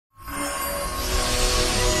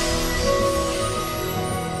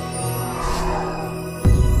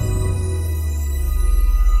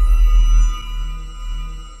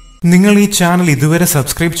നിങ്ങൾ ഈ ചാനൽ ഇതുവരെ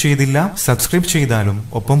സബ്സ്ക്രൈബ് ചെയ്തില്ല, സബ്സ്ക്രൈബ് ചെയ്താലും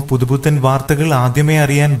ഒപ്പം പുതുപുത്തൻ വാർത്തകൾ ആദ്യമേ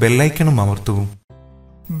അറിയാൻ ബെല്ലൈക്കണും അമർത്തൂ.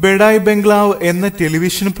 ബെഡായ് ബംഗ്ലാവ് എന്ന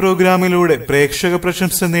ടെലിവിഷൻ പ്രോഗ്രാമിലൂടെ പ്രേക്ഷക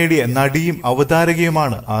പ്രശംസ നേടിയ നടിയും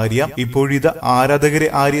അവതാരകയുമാണ് ആര്യ. ഇപ്പോഴിത് ആരാധകരെ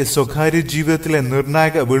ആര്യ സ്വകാര്യ ജീവിതത്തിലെ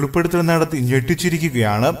നിർണായക വെളിപ്പെടുത്തൽ നടത്തി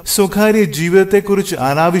ഞെട്ടിച്ചിരിക്കുകയാണ്. സ്വകാര്യ ജീവിതത്തെക്കുറിച്ച്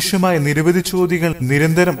അനാവശ്യമായ നിരവധി ചോദ്യങ്ങൾ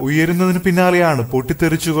നിരന്തരം ഉയരുന്നതിന് പിന്നാലെയാണ്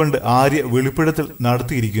പൊട്ടിത്തെറിച്ചുകൊണ്ട് ആര്യ വെളിപ്പെടുത്തൽ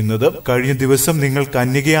നടത്തിയിരിക്കുന്നത്. കഴിഞ്ഞ ദിവസം നിങ്ങൾ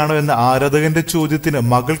കന്യകയാണോ എന്ന ആരാധകന്റെ ചോദ്യത്തിന്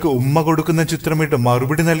മകൾക്ക് ഉമ്മ കൊടുക്കുന്ന ചിത്രമിട്ട്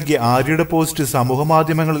മറുപടി നൽകിയ ആര്യയുടെ പോസ്റ്റ്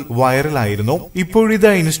സമൂഹമാധ്യമങ്ങളിൽ വൈറലായിരുന്നു.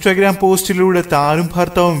 ഇപ്പോഴിതാ ഇൻസ്റ്റാഗ്രാം പോസ്റ്റിലൂടെ താനും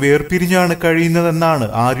ഭർത്താവും വേർപിരിഞ്ഞാണ് കഴിയുന്നതെന്നാണ്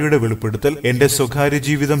ആര്യയുടെ വെളിപ്പെടുത്തൽ. എന്റെ സ്വകാര്യ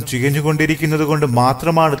ജീവിതം ചികഞ്ഞുകൊണ്ടിരിക്കുന്നത് കൊണ്ട്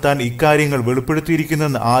മാത്രമാണ് താൻ ഇക്കാര്യങ്ങൾ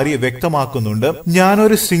വെളിപ്പെടുത്തിയിരിക്കുന്നതെന്ന് ആര്യ വ്യക്തമാക്കുന്നുണ്ട്.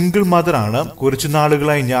 ഞാനൊരു സിംഗിൾ മദറാണ്. കുറച്ചു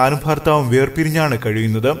നാളുകളായി ഞാനും ഭർത്താവും വേർപിരിഞ്ഞാണ്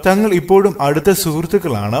കഴിയുന്നത്. തങ്ങൾ ഇപ്പോഴും അടുത്ത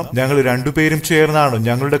സുഹൃത്തുക്കളാണ്. ഞങ്ങൾ രണ്ടുപേരും ചേർന്നാണ്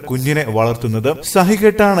ഞങ്ങളുടെ കുഞ്ഞിനെ വളർത്തുന്നത്.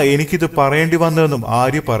 സഹികെട്ടാണ് എനിക്കിത് പറയേണ്ടി വന്നതെന്നും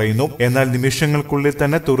ആര്യ പറയുന്നു. എന്നാൽ നിമിഷങ്ങൾക്കുള്ളിൽ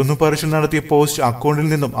തന്നെ തുറന്നുപറച്ചിൽ നടത്തിയ പോസ്റ്റ് അക്കൗണ്ടിൽ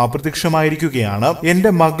നിന്നും അപ്രത്യക്ഷമായിരിക്കുകയാണ്. എന്റെ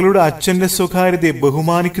മകളുടെ അച്ഛന്റെ സ്വകാര്യതയെ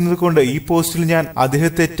ബഹുമാനിക്കുന്നത് കൊണ്ട് ഈ പോസ്റ്റിൽ ഞാൻ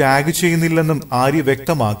അദ്ദേഹത്തെ ടാഗ് ചെയ്യുന്നില്ലെന്നും ആര്യ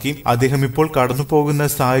വ്യക്തമാക്കി. അദ്ദേഹം ഇപ്പോൾ കടന്നുപോകുന്ന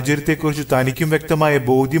സാഹചര്യത്തെക്കുറിച്ച് തനിക്കും വ്യക്തമായ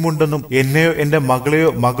ബോധ്യമുണ്ടെന്നും എന്നെയോ എന്റെ മകളെയോ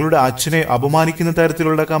മകളുടെ അച്ഛനെയോ അപമാനിക്കുന്ന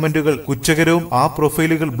തരത്തിലുള്ള കമന്റുകൾ കുറ്റകരവും ആ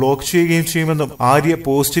പ്രൊഫൈലുകൾ ബ്ലോക്ക് ചെയ്യുകയും ചെയ്യുമെന്നും ആര്യ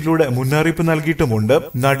പോസ്റ്റിലൂടെ മുന്നറിയിപ്പ് നൽകിയിട്ടുമുണ്ട്.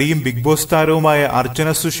 നടിയും ബിഗ് ബോസ് താരവുമായ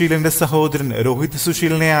അർച്ചന സുശീലന്റെ സഹോദരൻ രോഹിത്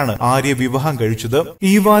സുശീലനെയാണ് ആര്യ വിവാഹം കഴിച്ചത്.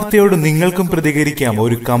 ഈ വാർത്തയോട് നിങ്ങൾക്കും പ്രതികരിക്കാം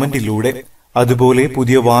ഒരു കമന്റിലൂടെ. അതുപോലെ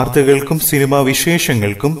പുതിയ വാർത്തകൾക്കും സിനിമാ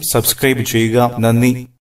വിശേഷങ്ങൾക്കും സബ്സ്ക്രൈബ് ചെയ്യുക. നന്ദി.